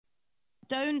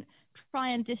don't try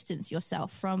and distance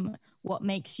yourself from what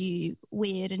makes you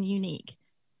weird and unique.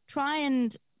 Try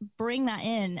and bring that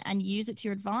in and use it to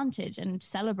your advantage and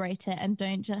celebrate it, and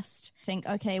don't just think,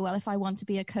 okay, well, if I want to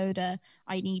be a coder,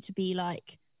 I need to be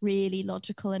like really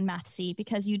logical and mathsy,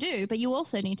 because you do, but you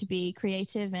also need to be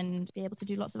creative and be able to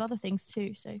do lots of other things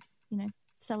too. So,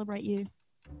 celebrate you.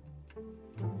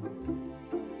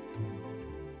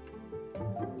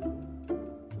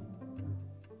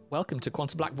 Welcome to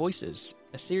Quantum Black Voices,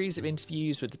 a series of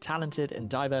interviews with the talented and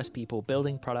diverse people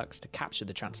building products to capture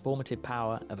the transformative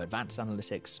power of advanced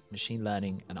analytics, machine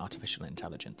learning, and artificial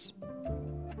intelligence.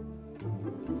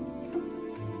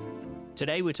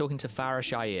 Today we're talking to Farah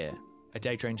Shahir, a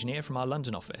data engineer from our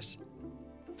London office.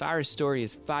 Farah's story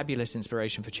is fabulous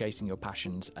inspiration for chasing your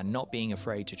passions and not being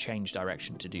afraid to change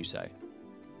direction to do so.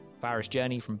 Farah's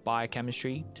journey from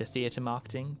biochemistry to theatre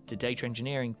marketing to data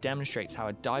engineering demonstrates how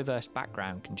a diverse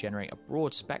background can generate a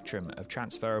broad spectrum of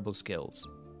transferable skills.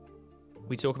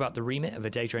 We talk about the remit of a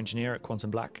data engineer at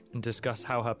Quantum Black and discuss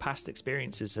how her past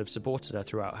experiences have supported her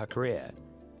throughout her career,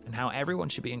 and how everyone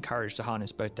should be encouraged to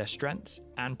harness both their strengths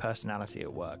and personality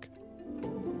at work.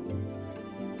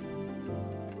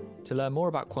 To learn more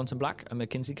about Quantum Black, a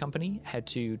McKinsey company, head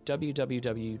to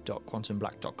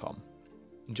www.quantumblack.com.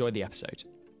 Enjoy the episode.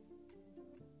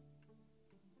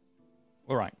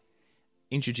 All right,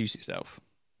 introduce yourself.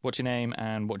 What's your name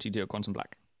and what do you do at Quantum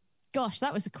Black? Gosh,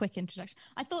 that was a quick introduction.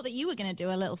 I thought that you were going to do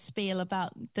a little spiel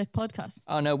about the podcast.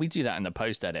 Oh, no, we do that in the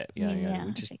post-edit. Yeah.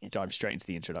 We just figured. dive straight into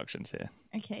the introductions here.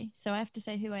 Okay, so I have to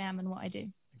say who I am and what I do.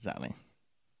 Exactly.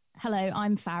 Hello,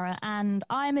 I'm Farah, and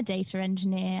I'm a data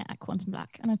engineer at Quantum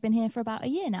Black, and I've been here for about a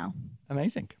year now.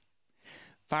 Amazing.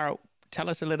 Farah, tell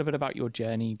us a little bit about your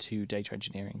journey to data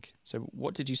engineering. So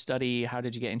what did you study? How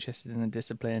did you get interested in the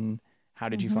discipline? How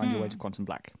did you find your way to Quantum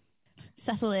Black?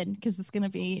 Settle in, because it's going to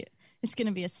be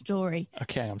a story.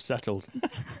 Okay, I'm settled.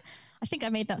 I think I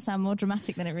made that sound more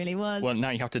dramatic than it really was. Well,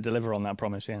 now you have to deliver on that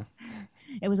promise, yeah.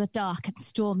 It was a dark and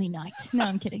stormy night. No,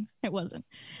 I'm kidding. It wasn't.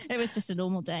 It was just a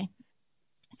normal day.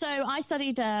 So I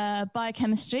studied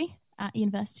biochemistry at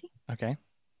university. Okay.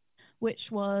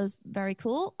 Which was very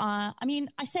cool. I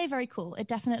say very cool. It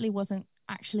definitely wasn't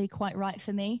actually quite right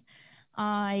for me.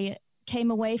 I came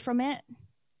away from it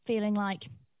feeling like,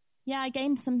 I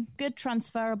gained some good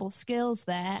transferable skills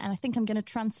there, and I think I'm going to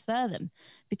transfer them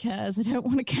because I don't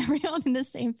want to carry on in the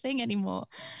same thing anymore.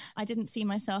 I didn't see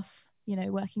myself,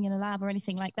 working in a lab or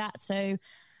anything like that. So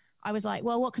I was like,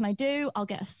 well, what can I do? I'll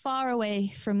get as far away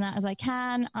from that as I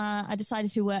can. I decided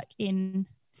to work in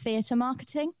theatre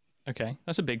marketing. Okay,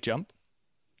 that's a big jump.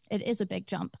 It is a big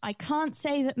jump. I can't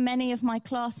say that many of my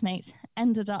classmates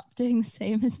ended up doing the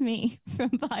same as me from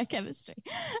biochemistry,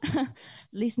 at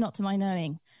least not to my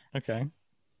knowing. Okay.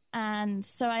 And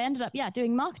so I ended up,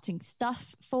 doing marketing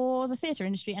stuff for the theatre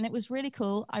industry, and it was really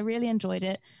cool. I really enjoyed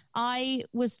it. I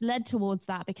was led towards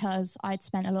that because I'd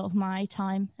spent a lot of my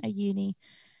time at uni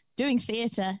doing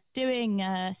theatre, doing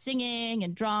singing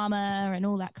and drama and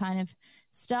all that kind of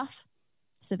stuff.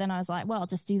 So then I was like, well, I'll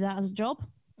just do that as a job.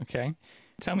 Okay.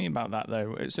 Tell me about that,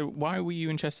 though. So why were you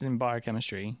interested in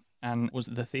biochemistry? And was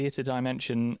the theatre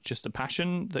dimension just a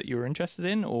passion that you were interested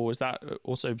in? Or was that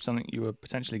also something you were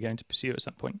potentially going to pursue at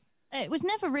some point? It was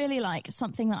never really like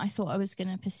something that I thought I was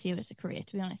going to pursue as a career,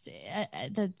 to be honest.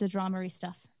 The drama-y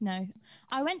stuff, no.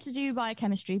 I went to do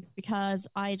biochemistry because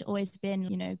I'd always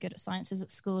been, good at sciences at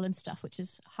school and stuff, which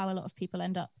is how a lot of people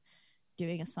end up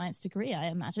doing a science degree, I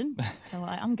imagine. So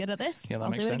I'm good at this. Yeah, that I'll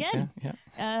makes do it sense. again.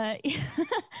 Yeah.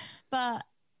 But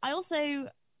I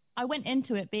went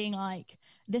into it being like,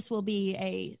 this will be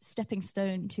a stepping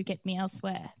stone to get me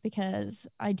elsewhere, because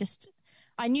I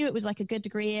knew it was like a good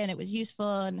degree and it was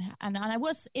useful and I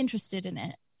was interested in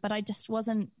it, but I just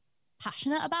wasn't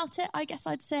passionate about it, I guess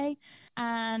I'd say.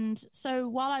 And so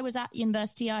while I was at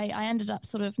university, I ended up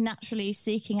sort of naturally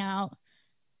seeking out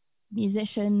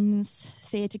musicians,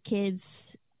 theatre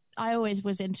kids. I always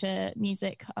was into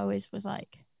music. I always was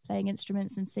like playing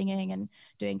instruments and singing and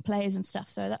doing plays and stuff.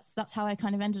 So that's how I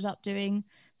kind of ended up doing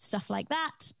stuff like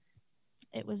that.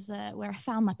 It was where I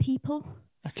found my people.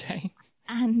 Okay.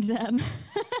 And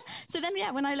so then,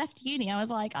 when I left uni, I was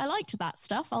like, I liked that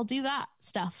stuff. I'll do that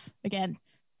stuff again.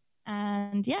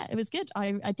 And it was good.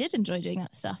 I did enjoy doing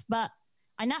that stuff, but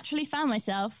I naturally found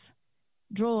myself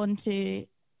drawn to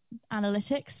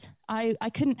analytics. I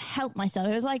couldn't help myself.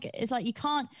 It's like you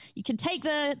can take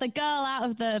the girl out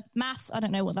of the maths. I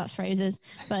don't know what that phrase is,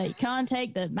 but you can't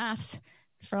take the maths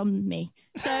from me.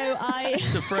 So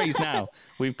it's a phrase now.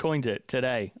 We've coined it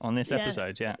today on this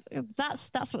episode. Yeah.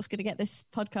 That's what's going to get this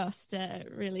podcast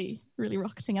really, really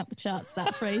rocketing up the charts,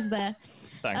 that phrase there.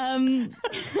 Thanks.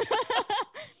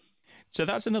 So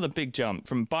that's another big jump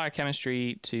from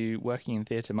biochemistry to working in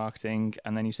theatre marketing.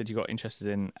 And then you said you got interested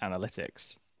in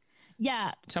analytics.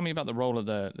 Yeah. Tell me about the role of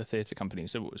the theatre company.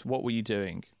 So what were you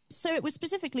doing? So it was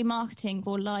specifically marketing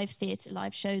for live theatre,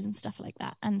 live shows and stuff like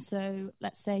that. And so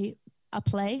let's say a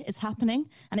play is happening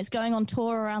and it's going on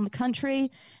tour around the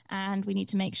country, and we need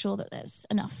to make sure that there's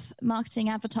enough marketing,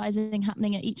 advertising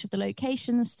happening at each of the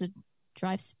locations to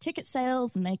drive ticket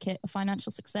sales and make it a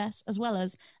financial success, as well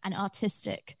as an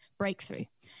artistic breakthrough.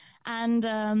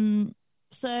 And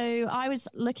so I was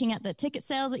looking at the ticket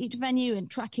sales at each venue and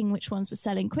tracking which ones were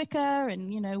selling quicker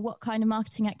and, you know, what kind of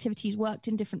marketing activities worked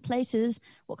in different places,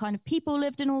 what kind of people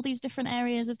lived in all these different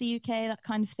areas of the UK, that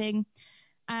kind of thing.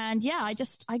 And yeah, I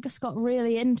just got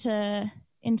really into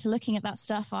looking at that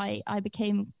stuff. I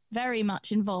became very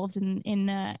much involved in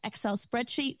Excel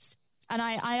spreadsheets. And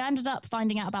I ended up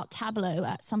finding out about Tableau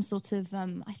at some sort of,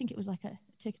 I think it was like a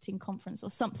ticketing conference or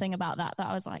something about that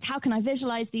I was like, how can I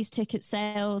visualize these ticket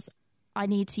sales? I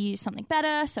need to use something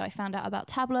better. So I found out about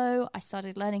Tableau. I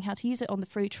started learning how to use it on the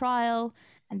free trial.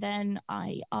 And then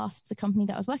I asked the company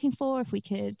that I was working for if we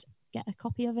could get a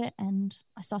copy of it. And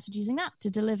I started using that to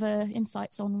deliver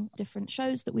insights on different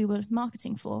shows that we were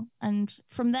marketing for. And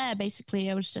from there, basically,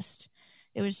 it was just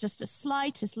a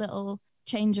slightest little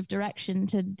change of direction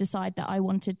to decide that I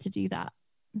wanted to do that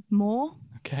more.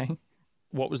 Okay.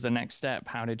 What was the next step?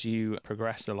 How did you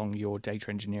progress along your data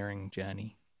engineering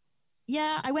journey?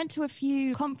 Yeah, I went to a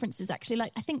few conferences actually.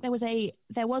 Like I think there was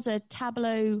a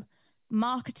Tableau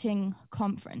marketing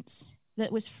conference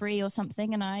that was free or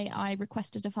something, and I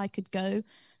requested if I could go.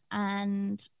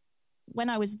 And when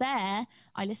I was there,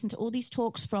 I listened to all these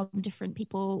talks from different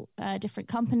people, different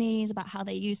companies about how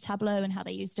they use Tableau and how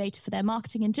they use data for their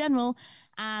marketing in general.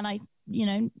 And I,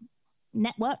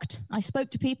 networked. I spoke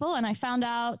to people and I found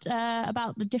out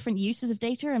about the different uses of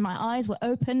data, and my eyes were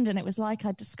opened, and it was like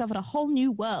I discovered a whole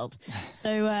new world.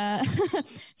 So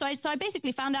so I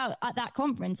basically found out at that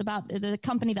conference about the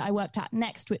company that I worked at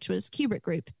next, which was Kubrick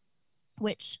Group,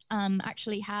 which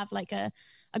actually have like a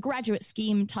graduate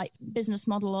scheme type business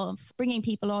model of bringing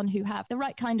people on who have the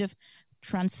right kind of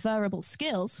transferable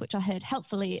skills, which I had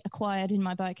helpfully acquired in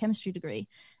my biochemistry degree,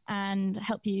 and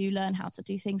help you learn how to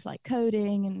do things like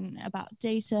coding and about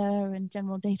data and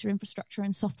general data infrastructure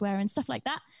and software and stuff like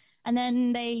that. And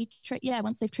then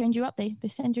once they've trained you up, they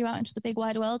send you out into the big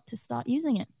wide world to start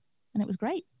using it. And it was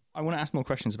great. I want to ask more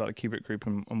questions about the Kubrick Group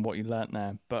and what you learnt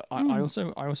there, but I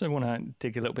also want to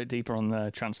dig a little bit deeper on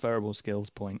the transferable skills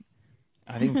point.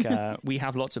 I think we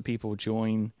have lots of people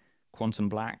join Quantum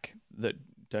Black that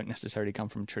don't necessarily come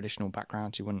from traditional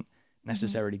backgrounds. You wouldn't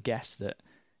necessarily guess that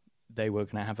they were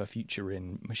going to have a future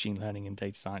in machine learning and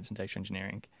data science and data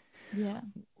engineering. Yeah.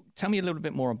 Tell me a little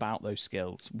bit more about those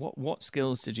skills. What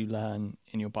skills did you learn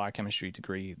in your biochemistry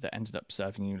degree that ended up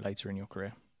serving you later in your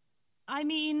career? I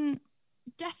mean,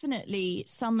 definitely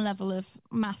some level of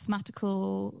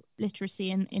mathematical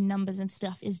literacy in numbers and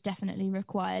stuff is definitely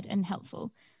required and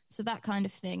helpful. So that kind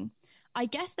of thing. I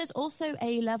guess there's also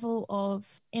a level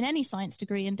of, in any science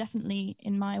degree, and definitely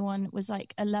in my one, was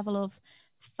like a level of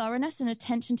thoroughness and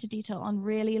attention to detail on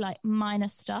really like minor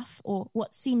stuff, or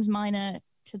what seems minor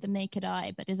to the naked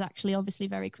eye, but is actually obviously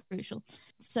very crucial.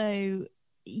 So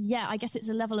yeah, I guess it's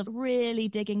a level of really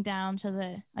digging down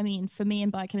to for me in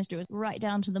biochemistry, it was right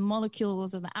down to the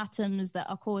molecules and the atoms that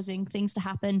are causing things to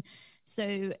happen.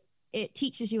 So it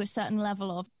teaches you a certain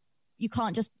level of, you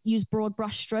can't just use broad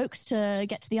brush strokes to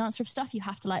get to the answer of stuff. You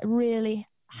have to like really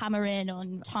hammer in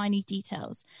on tiny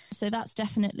details. So that's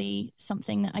definitely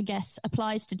something that I guess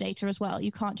applies to data as well.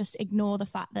 You can't just ignore the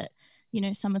fact that,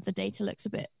 some of the data looks a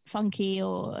bit funky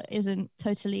or isn't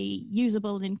totally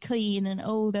usable and clean. And,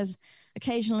 there's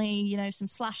occasionally, some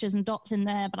slashes and dots in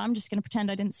there, but I'm just going to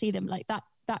pretend I didn't see them. Like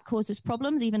that causes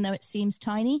problems, even though it seems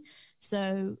tiny.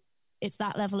 So it's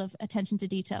that level of attention to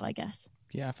detail, I guess.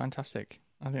 Yeah, fantastic.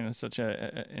 I think that's such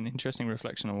an interesting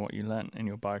reflection on what you learnt in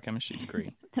your biochemistry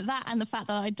degree. That and the fact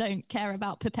that I don't care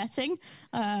about pipetting.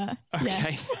 Okay.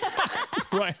 Yeah.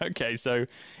 Right, okay. So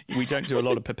we don't do a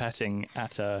lot of pipetting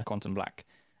at Quantum Black,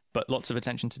 but lots of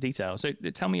attention to detail. So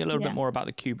tell me a little bit more about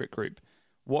the Kubrick Group.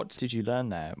 What did you learn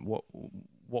there? What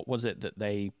was it that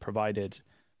they provided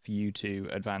for you to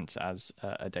advance as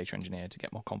a data engineer to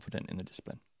get more confident in the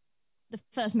discipline? The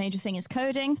first major thing is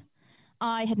coding.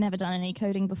 I had never done any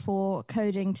coding before.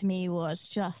 Coding to me was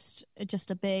just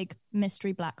a big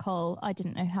mystery black hole. I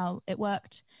didn't know how it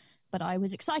worked, but I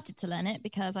was excited to learn it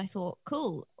because I thought,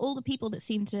 cool, all the people that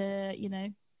seem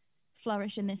to,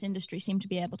 flourish in this industry seem to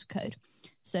be able to code.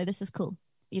 So this is cool.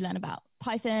 You learn about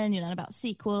Python, you learn about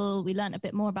SQL. We learned a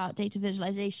bit more about data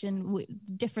visualization,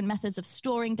 different methods of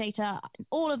storing data.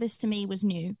 All of this to me was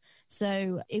new.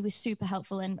 So it was super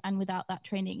helpful. And without that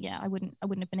training, I wouldn't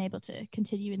have been able to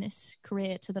continue in this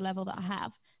career to the level that I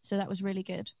have. So that was really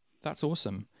good. That's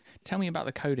awesome. Tell me about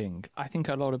the coding. I think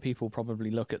a lot of people probably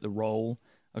look at the role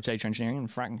of data engineering, and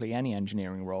frankly, any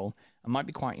engineering role, and might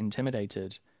be quite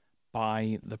intimidated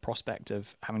by the prospect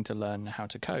of having to learn how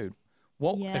to code.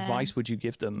 What advice would you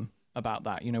give them about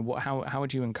that? You know, how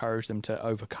would you encourage them to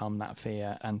overcome that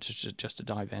fear and to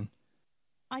dive in?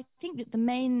 I think that the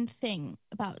main thing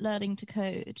about learning to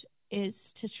code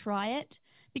is to try it,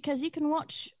 because you can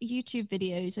watch YouTube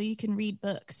videos or you can read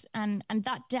books, and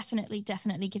that definitely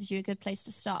gives you a good place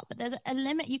to start. But there's a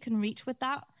limit you can reach with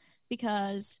that,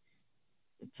 because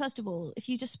first of all, if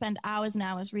you just spend hours and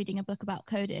hours reading a book about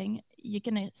coding, you're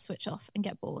going to switch off and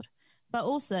get bored. But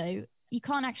also, you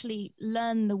can't actually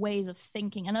learn the ways of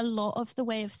thinking. And a lot of the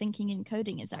way of thinking in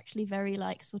coding is actually very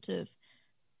like sort of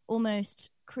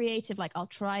almost creative, like I'll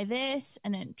try this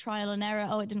and then trial and error.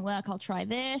 Oh, it didn't work. I'll try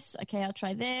this. Okay, I'll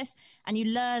try this. And you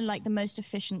learn like the most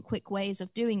efficient, quick ways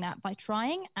of doing that by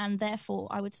trying. And therefore,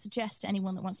 I would suggest to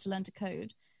anyone that wants to learn to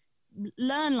code,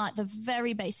 learn like the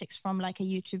very basics from like a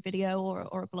YouTube video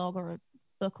or a blog or a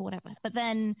book or whatever. But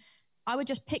then I would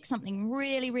just pick something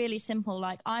really, really simple.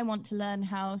 Like I want to learn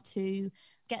how to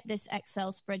get this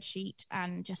Excel spreadsheet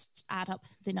and just add up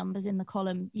the numbers in the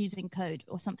column using code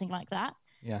or something like that.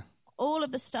 Yeah. All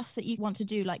of the stuff that you want to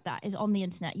do like that is on the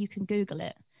internet. You can Google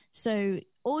it. So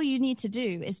all you need to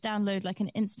do is download like an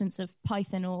instance of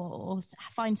Python or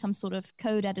find some sort of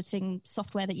code editing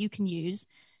software that you can use.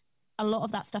 A lot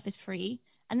of that stuff is free.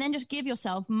 And then just give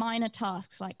yourself minor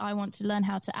tasks. Like I want to learn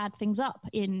how to add things up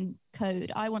in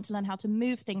code. I want to learn how to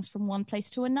move things from one place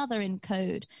to another in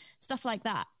code, stuff like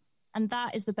that. And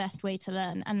that is the best way to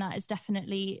learn. And that is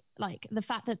definitely like the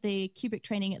fact that the Kubrick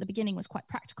training at the beginning was quite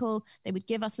practical. They would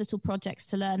give us little projects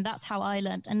to learn. That's how I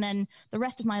learned. And then the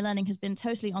rest of my learning has been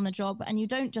totally on the job. And you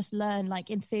don't just learn like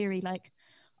in theory, like,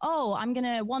 oh, I'm going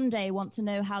to one day want to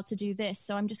know how to do this,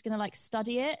 so I'm just going to like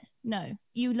study it. No,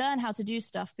 you learn how to do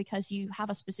stuff because you have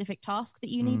a specific task that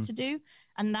you need to do.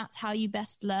 And that's how you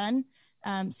best learn.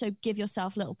 So give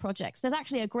yourself little projects. There's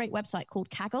actually a great website called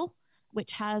Kaggle,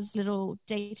 which has little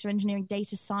data engineering,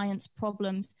 data science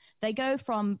problems. They go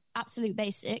from absolute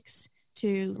basics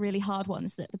to really hard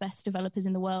ones that the best developers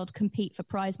in the world compete for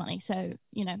prize money. So,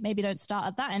 you know, maybe don't start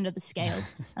at that end of the scale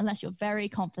unless you're very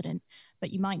confident,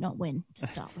 but you might not win to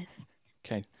start with.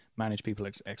 Okay. Manage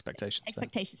people's expectations.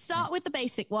 Expectations. Start with the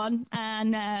basic one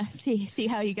and see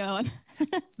how you go on.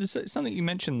 There's something you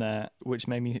mentioned there, which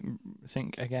made me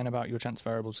think again about your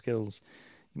transferable skills.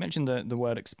 You mentioned the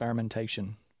word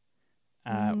experimentation.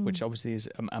 Which obviously is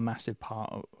a massive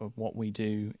part of what we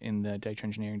do in the data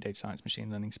engineering, data science,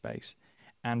 machine learning space,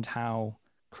 and how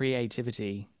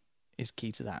creativity is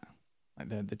key to that. Like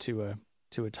the two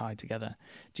are tied together.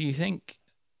 Do you think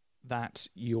that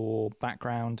your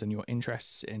background and your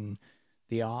interests in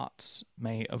the arts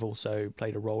may have also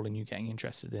played a role in you getting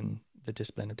interested in the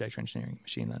discipline of data engineering and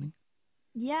machine learning?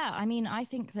 Yeah, I mean, I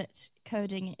think that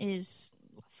coding is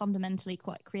fundamentally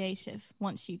quite creative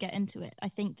once you get into it. I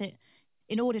think that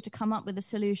in order to come up with a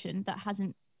solution that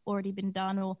hasn't already been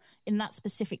done, or in that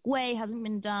specific way hasn't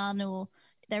been done, or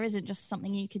there isn't just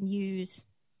something you can use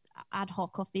ad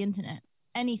hoc off the internet.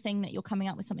 Anything that you're coming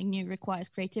up with something new requires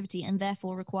creativity, and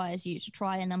therefore requires you to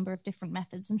try a number of different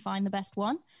methods and find the best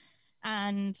one.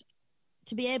 And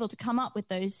to be able to come up with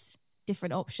those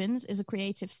different options is a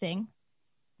creative thing.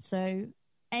 So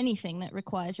anything that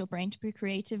requires your brain to be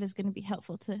creative is going to be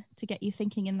helpful to get you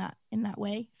thinking in that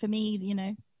way. For me, you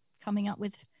know, coming up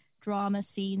with drama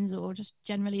scenes or just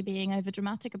generally being over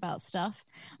dramatic about stuff,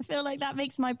 I feel like that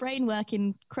makes my brain work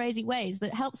in crazy ways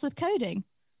that helps with coding.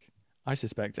 I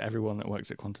suspect everyone that works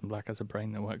at Quantum Black has a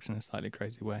brain that works in a slightly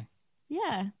crazy way.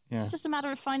 Yeah. It's just a matter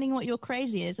of finding what your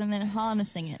crazy is and then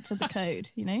harnessing it to the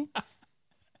code, you know?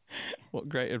 What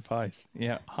great advice.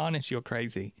 Yeah, harness your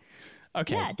crazy.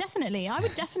 Okay. Yeah, definitely. I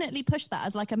would definitely push that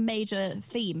as like a major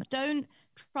theme. Don't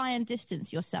try and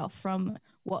distance yourself from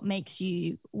what makes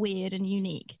you weird and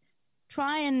unique.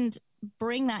 Try and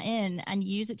bring that in and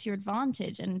use it to your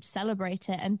advantage and celebrate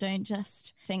it, and don't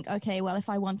just think, okay, well, if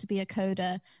I want to be a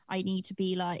coder, I need to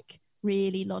be like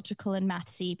really logical and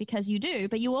mathsy, because you do,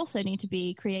 but you also need to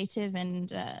be creative and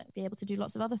be able to do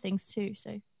lots of other things too.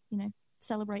 So, you know,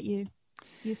 celebrate you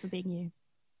for being you.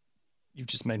 You've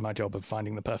just made my job of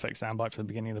finding the perfect soundbite for the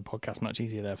beginning of the podcast much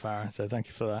easier there, Farah. So thank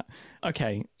you for that.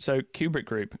 Okay, so Kubrick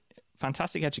Group,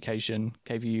 fantastic education,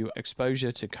 gave you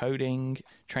exposure to coding,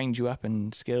 trained you up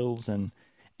in skills and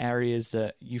areas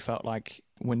that you felt like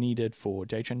were needed for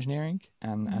data engineering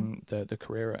and the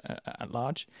career at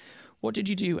large. What did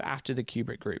you do after the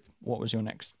Kubrick Group? What was your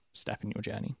next step in your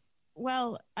journey?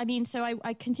 Well, I mean, so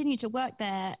I continued to work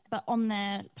there, but on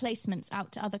their placements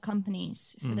out to other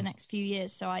companies for the next few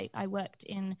years. So I worked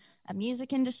in a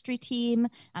music industry team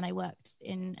and I worked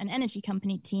in an energy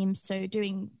company team. So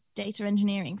doing data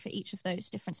engineering for each of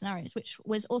those different scenarios, which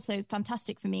was also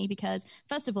fantastic for me because,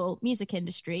 first of all, music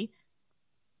industry,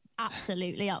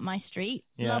 absolutely up my street.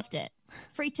 Yeah. Loved it.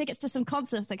 Free tickets to some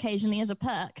concerts occasionally as a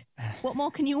perk. What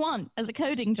more can you want as a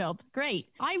coding job? Great.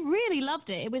 I really loved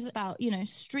it. It was about,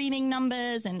 streaming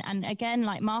numbers and again,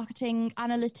 like marketing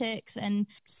analytics and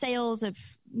sales of,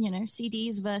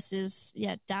 CDs versus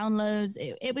downloads.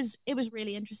 It was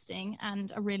really interesting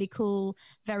and a really cool,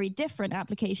 very different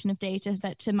application of data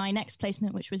that to my next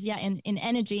placement, which was in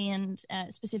energy and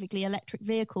specifically electric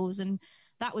vehicles. And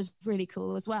that was really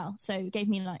cool as well. So it gave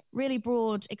me like really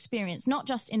broad experience, not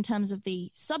just in terms of the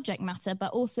subject matter,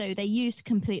 but also they used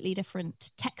completely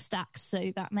different tech stacks.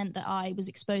 So that meant that I was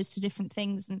exposed to different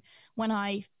things. And when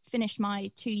I finished my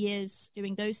 2 years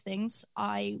doing those things,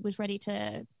 I was ready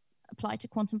to apply to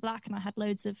Quantum Black and I had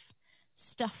loads of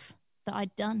stuff that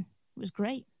I'd done. It was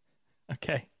great.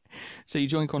 Okay. So you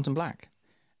joined Quantum Black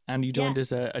and you joined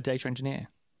as a data engineer.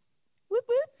 Whoop,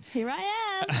 whoop. Here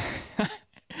I am.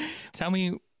 Tell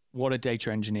me what a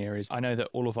data engineer is. I know that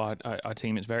all of our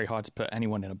team, it's very hard to put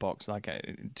anyone in a box. Like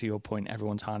to your point,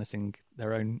 everyone's harnessing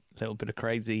their own little bit of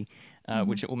crazy,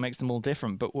 which it makes them all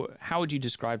different. But how would you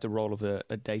describe the role of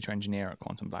a data engineer at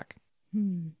Quantum Black?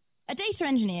 A data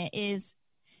engineer is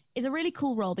a really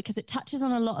cool role because it touches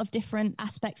on a lot of different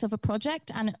aspects of a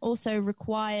project and it also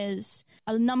requires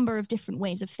a number of different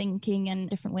ways of thinking and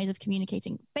different ways of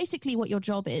communicating. Basically, what your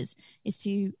job is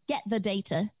to get the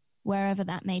data wherever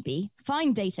that may be.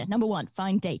 Find data. Number one,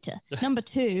 find data. Number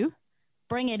two,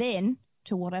 bring it in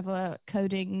to whatever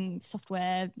coding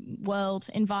software world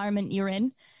environment you're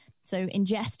in. So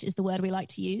ingest is the word we like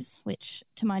to use, which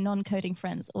to my non-coding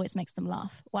friends always makes them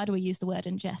laugh. Why do we use the word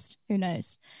ingest? Who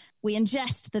knows? We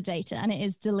ingest the data and it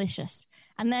is delicious.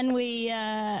 And then we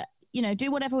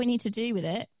do whatever we need to do with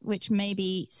it, which may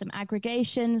be some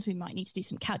aggregations. We might need to do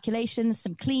some calculations,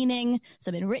 some cleaning,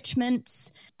 some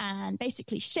enrichments, and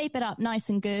basically shape it up nice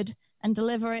and good and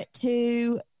deliver it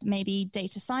to maybe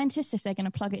data scientists if they're going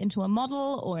to plug it into a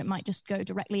model, or it might just go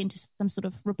directly into some sort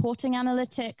of reporting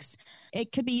analytics.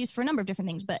 It could be used for a number of different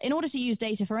things, but in order to use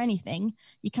data for anything,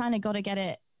 you kind of got to get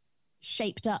it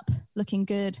shaped up, looking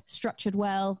good, structured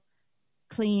well,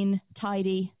 clean,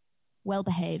 tidy,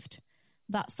 well-behaved.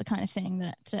 That's the kind of thing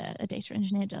that a data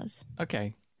engineer does.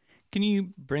 Okay. Can you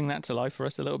bring that to life for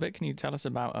us a little bit? Can you tell us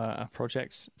about a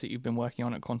project that you've been working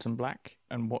on at Quantum Black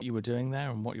and what you were doing there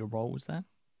and what your role was there?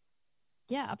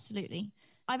 Yeah, absolutely.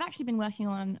 I've actually been working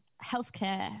on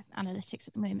healthcare analytics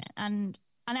at the moment. And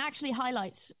it actually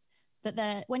highlights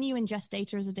that when you ingest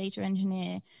data as a data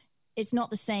engineer, it's not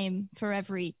the same for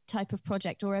every type of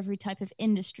project or every type of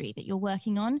industry that you're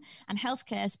working on. And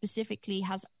healthcare specifically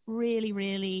has really,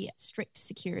 really strict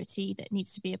security that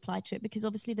needs to be applied to it because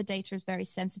obviously the data is very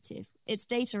sensitive. It's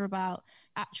data about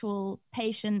actual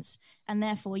patients, and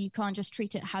therefore you can't just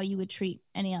treat it how you would treat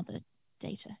any other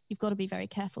data. You've got to be very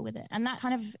careful with it. And that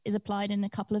kind of is applied in a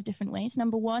couple of different ways.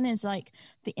 Number one is like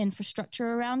the infrastructure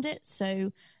around it.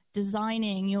 So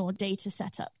designing your data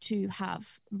setup to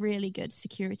have really good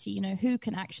security, who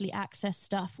can actually access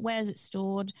stuff, where's it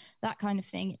stored, that kind of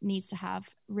thing. It needs to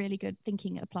have really good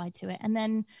thinking applied to it. And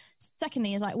then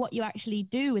secondly is like what you actually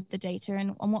do with the data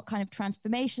and what kind of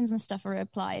transformations and stuff are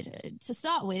applied. To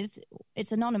start with,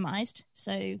 it's anonymized.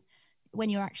 So when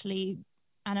you're actually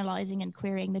analyzing and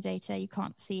querying the data, you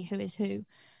can't see who is who.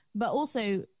 But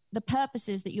also the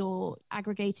purposes that you're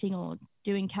aggregating or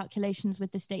doing calculations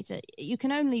with this data, you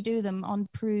can only do them on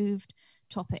proved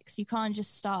topics. You can't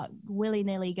just start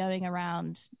willy-nilly going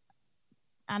around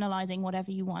analyzing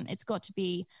whatever you want. It's got to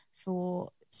be for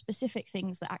specific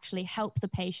things that actually help the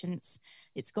patients.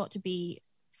 It's got to be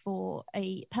for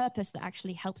a purpose that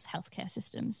actually helps healthcare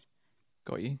systems.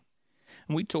 Got you.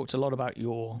 And we talked a lot about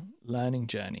your learning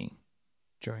journey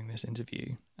during this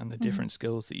interview and the different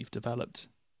skills that you've developed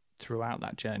throughout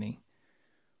that journey.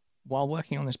 While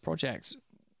working on this project,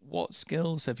 what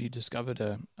skills have you discovered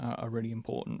are really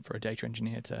important for a data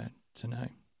engineer to know?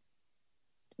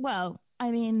 Well, I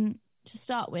mean, to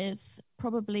start with,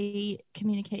 probably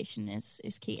communication is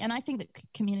key. And I think that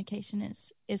communication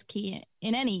is key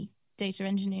in any data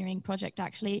engineering project,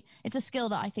 actually. It's a skill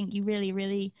that I think you really,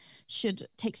 really should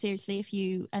take seriously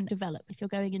and develop if you're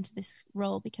going into this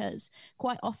role, because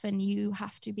quite often you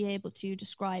have to be able to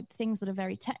describe things that are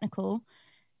very technical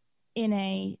in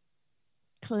a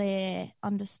clear,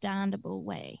 understandable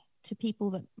way to people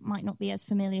that might not be as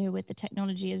familiar with the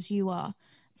technology as you are.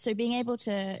 So being able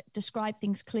to describe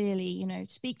things clearly,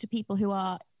 speak to people who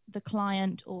are the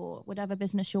client or whatever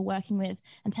business you're working with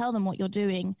and tell them what you're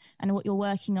doing and what you're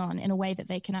working on in a way that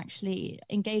they can actually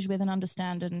engage with and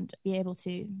understand and be able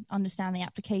to understand the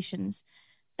applications.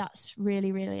 That's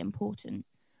really, really important.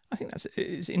 I think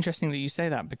it's interesting that you say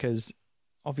that, because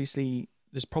obviously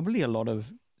there's probably a lot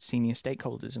of senior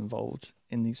stakeholders involved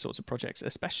in these sorts of projects,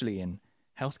 especially in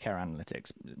healthcare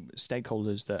analytics,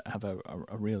 stakeholders that have a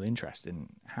real interest in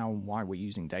why we're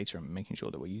using data and making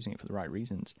sure that we're using it for the right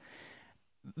reasons.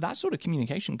 That sort of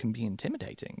communication can be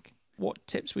intimidating. What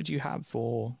tips would you have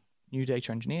for new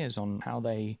data engineers on how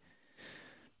they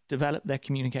develop their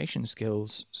communication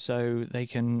skills so they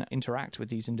can interact with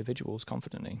these individuals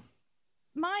confidently?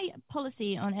 My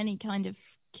policy on any kind of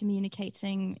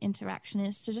communicating interaction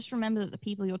is to just remember that the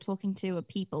people you're talking to are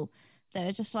people.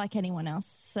 They're just like anyone else.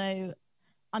 So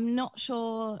I'm not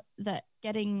sure that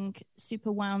getting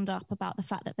super wound up about the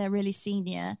fact that they're really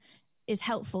senior is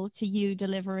helpful to you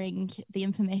delivering the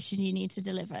information you need to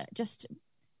deliver. Just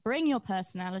bring your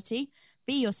personality,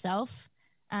 be yourself,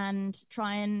 and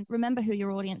try and remember who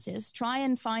your audience is. Try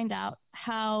and find out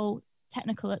how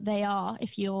technical they are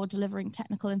if you're delivering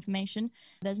technical information.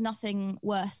 There's nothing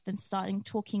worse than starting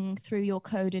talking through your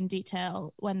code in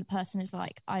detail when the person is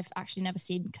like, I've actually never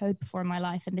seen code before in my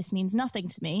life and this means nothing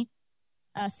to me.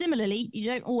 Similarly, you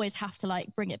don't always have to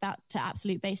bring it back to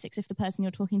absolute basics if the person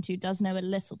you're talking to does know a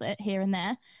little bit here and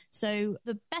there. So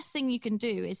the best thing you can do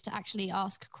is to actually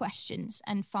ask questions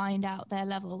and find out their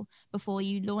level before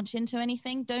you launch into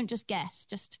anything. Don't just guess.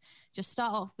 Just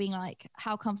start off being like,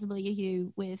 how comfortable are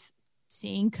you with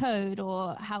seeing code,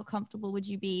 or how comfortable would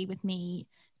you be with me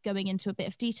going into a bit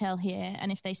of detail here?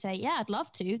 And if they say, yeah, I'd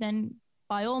love to, then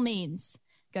by all means,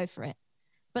 go for it.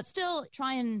 But still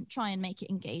try and make it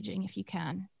engaging if you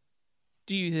can.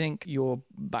 Do you think your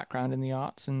background in the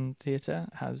arts and theatre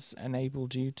has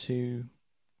enabled you to,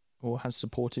 or has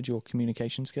supported your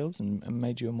communication skills and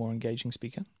made you a more engaging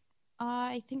speaker?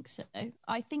 I think so.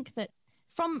 I think that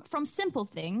from simple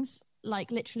things, like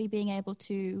literally being able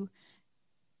to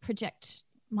project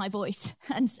my voice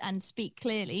and speak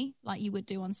clearly like you would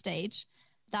do on stage,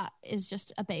 that is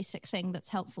just a basic thing that's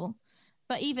helpful.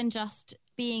 But even just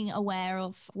being aware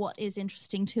of what is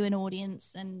interesting to an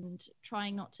audience and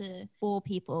trying not to bore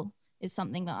people is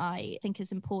something that I think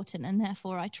is important. And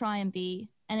therefore, I try and be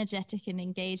energetic and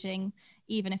engaging,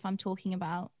 even if I'm talking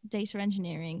about data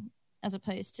engineering as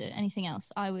opposed to anything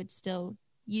else. I would still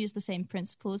use the same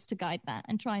principles to guide that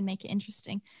and try and make it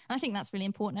interesting. And I think that's really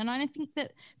important. And I think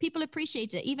that people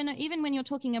appreciate it, even when you're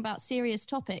talking about serious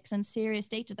topics and serious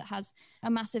data that has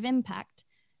a massive impact.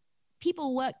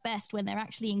 People work best when they're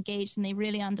actually engaged and they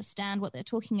really understand what they're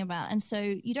talking about. And so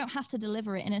you don't have to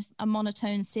deliver it in a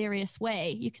monotone, serious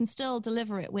way. You can still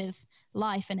deliver it with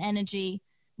life and energy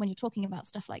when you're talking about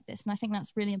stuff like this. And I think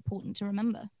that's really important to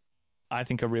remember. I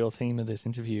think a real theme of this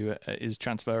interview is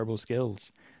transferable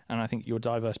skills. And I think your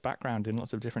diverse background in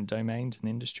lots of different domains and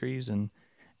industries and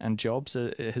jobs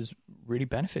has really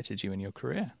benefited you in your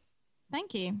career.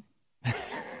 Thank you.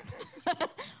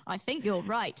 I think you're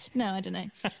right. No, I don't know.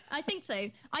 I think so.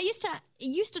 I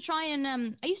used to try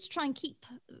and keep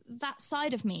that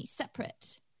side of me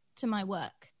separate to my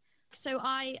work. So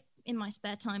I, in my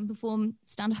spare time, perform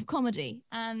stand-up comedy,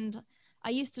 and I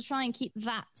used to try and keep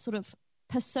that sort of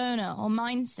persona or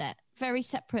mindset very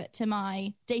separate to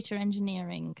my data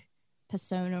engineering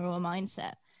persona or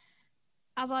mindset.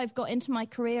 As I've got into my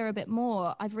career a bit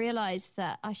more, I've realized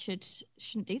that I shouldn't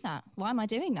do that. Why am I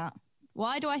doing that?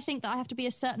 Why do I think that I have to be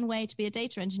a certain way to be a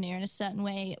data engineer and a certain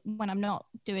way when I'm not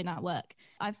doing that work?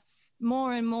 I've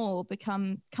more and more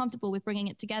become comfortable with bringing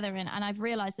it together. And I've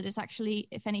realized that it's actually,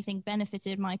 if anything,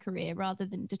 benefited my career rather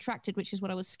than detracted, which is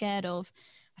what I was scared of.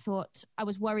 I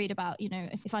was worried about,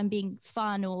 if I'm being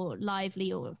fun or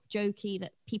lively or jokey,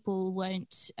 that people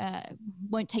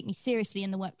won't take me seriously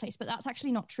in the workplace. But that's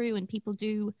actually not true. And people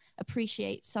do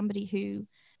appreciate somebody who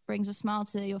brings a smile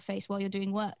to your face while you're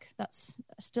doing work. That's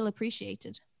still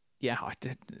appreciated. Yeah,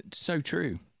 so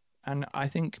true. And I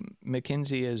think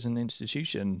McKinsey as an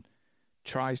institution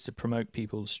tries to promote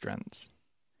people's strengths.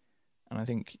 And I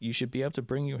think you should be able to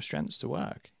bring your strengths to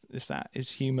work. If that is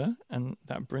humor and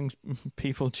that brings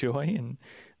people joy, and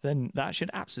then that should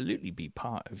absolutely be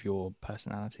part of your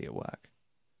personality at work.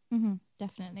 Mm-hmm,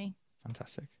 definitely.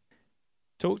 Fantastic.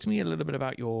 Talk to me a little bit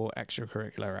about your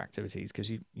extracurricular activities, because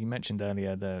you mentioned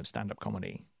earlier the stand-up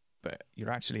comedy, but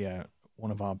you're actually one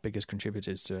of our biggest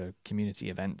contributors to community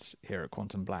events here at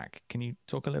Quantum Black. Can you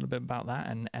talk a little bit about that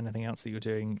and anything else that you're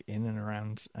doing in and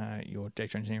around your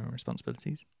data engineering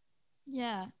responsibilities?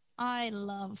 Yeah, I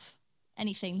love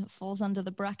anything that falls under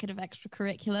the bracket of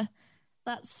extracurricular.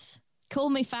 Call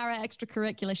me Farah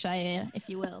extracurricular Shair, if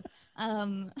you will.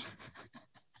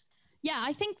 Yeah,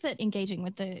 I think that engaging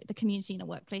with the community in a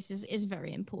workplace is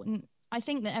very important. I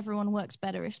think that everyone works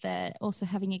better if they're also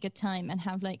having a good time and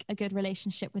have like a good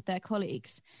relationship with their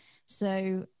colleagues.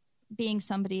 So being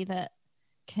somebody that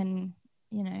can,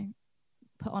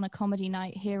 put on a comedy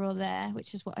night here or there,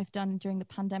 which is what I've done during the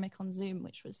pandemic on Zoom,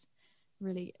 which was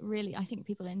really, really, I think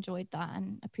people enjoyed that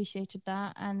and appreciated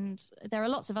that. And there are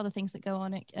lots of other things that go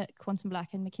on at Quantum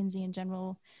Black and McKinsey in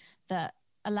general that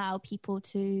allow people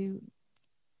to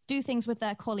do things with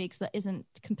their colleagues that isn't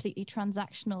completely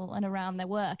transactional and around their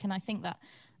work. And I think that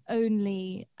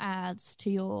only adds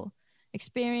to your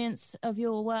experience of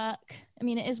your work. I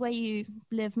mean, it is where you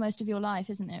live most of your life,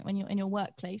 isn't it, when you're in your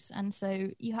workplace? And so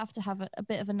you have to have a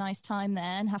bit of a nice time there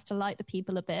and have to like the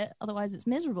people a bit, otherwise it's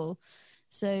miserable.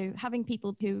 So having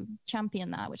people who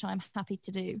champion that, which I'm happy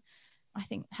to do, I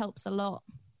think helps a lot.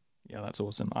 Yeah, that's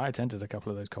awesome. I attended a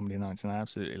couple of those comedy nights and I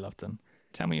absolutely loved them.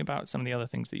 Tell me about some of the other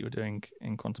things that you were doing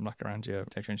in Quantum Black around your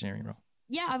data engineering role.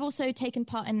 Yeah, I've also taken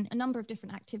part in a number of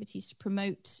different activities to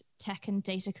promote tech and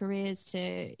data careers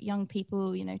to young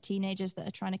people, teenagers that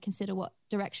are trying to consider what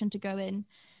direction to go in.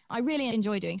 I really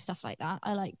enjoy doing stuff like that.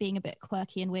 I like being a bit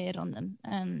quirky and weird on them,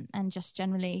 and just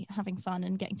generally having fun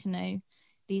and getting to know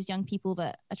these young people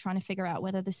that are trying to figure out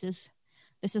whether this is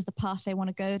the path they want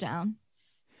to go down.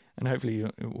 And hopefully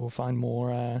we'll find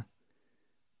more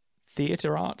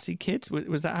theatre artsy kids.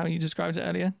 Was that how you described it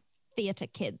earlier? Theatre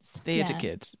kids. Theatre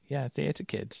kids. Yeah, theatre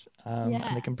kids.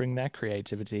 And they can bring their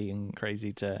creativity and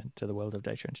crazy to the world of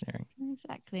data engineering.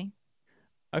 Exactly.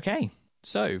 Okay,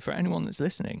 so for anyone that's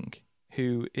listening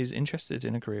who is interested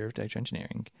in a career of data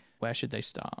engineering, where should they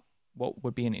start? What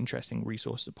would be an interesting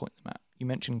resource to point them at? You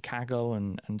mentioned Kaggle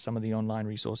and some of the online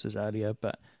resources earlier,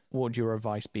 but what would your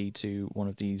advice be to one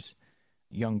of these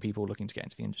young people looking to get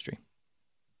into the industry?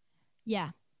 Yeah.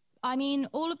 I mean,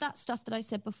 all of that stuff that I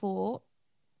said before,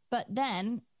 but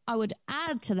then I would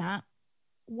add to that,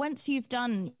 once you've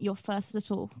done your first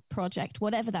little project,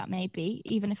 whatever that may be,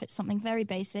 even if it's something very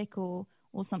basic or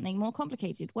something more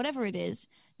complicated, whatever it is,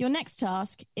 your next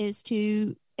task is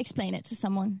to explain it to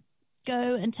someone.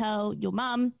 Go and tell your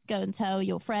mum, go and tell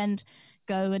your friend,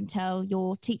 go and tell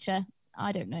your teacher.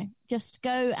 I don't know. Just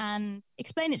go and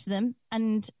explain it to them,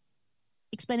 and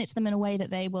explain it to them in a way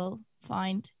that they will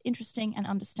find interesting and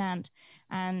understand.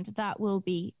 And that will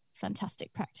be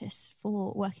fantastic practice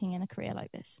for working in a career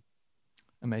like this.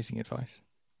 Amazing advice.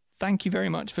 Thank you very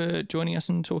much for joining us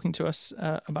and talking to us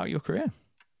about your career.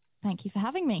 Thank you for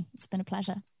having me. It's been a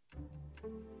pleasure.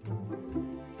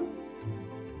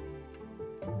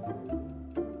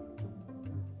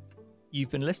 You've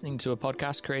been listening to a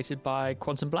podcast created by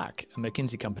Quantum Black, a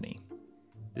McKinsey company.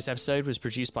 This episode was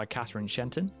produced by Catherine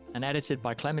Shenton and edited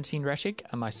by Clementine Reschig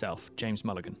and myself, James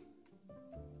Mulligan.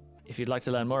 If you'd like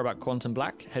to learn more about Quantum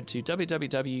Black, head to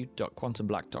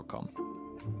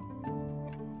www.quantumblack.com.